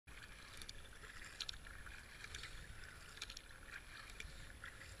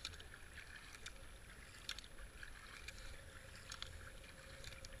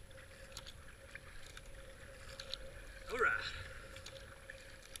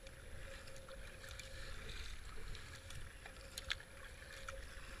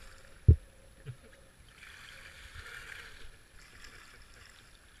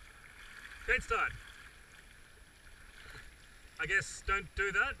great start. I guess don't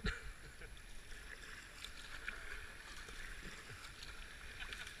do that.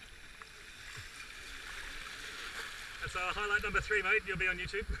 That's highlight number 3, mate. You'll be on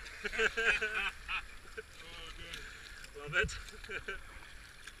YouTube. Love it.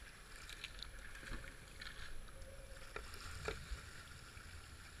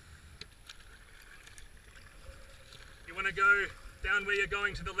 You want to go down where you're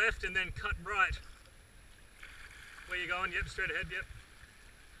going to the left and then cut right. Where you're going, yep, straight ahead, yep.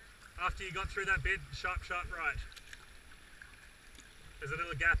 After you got through that bit, sharp, sharp right. There's a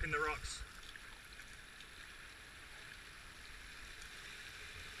little gap in the rocks.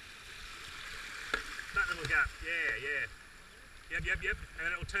 That little gap, yeah. Yep. And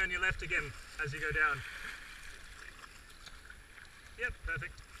then it will turn you left again as you go down. Yep,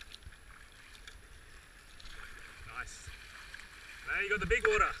 perfect. Nice. Now you got the big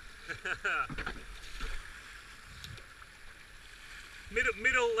water.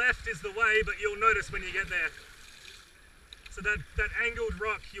 Middle left is the way, but you'll notice when you get there. So that angled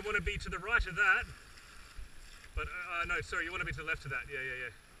rock, you want to be to the right of that. But no, sorry, you want to be to the left of that.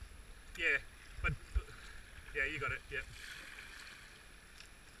 Yeah. But yeah, you got it. Yep.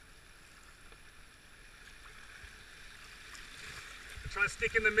 Try to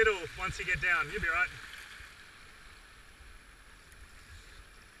stick in the middle once you get down. You'll be right.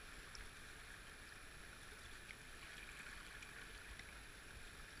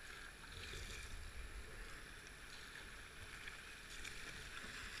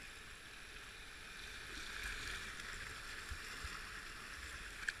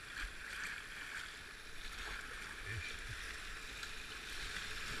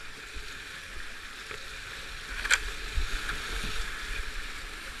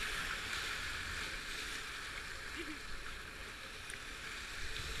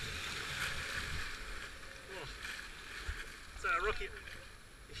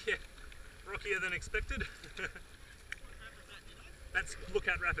 Rockier than expected. That's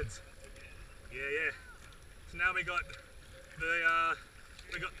Lookout Rapids. Yeah. So now we got the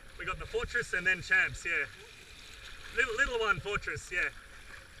we got the fortress and then Champs. Yeah, little one fortress. Yeah.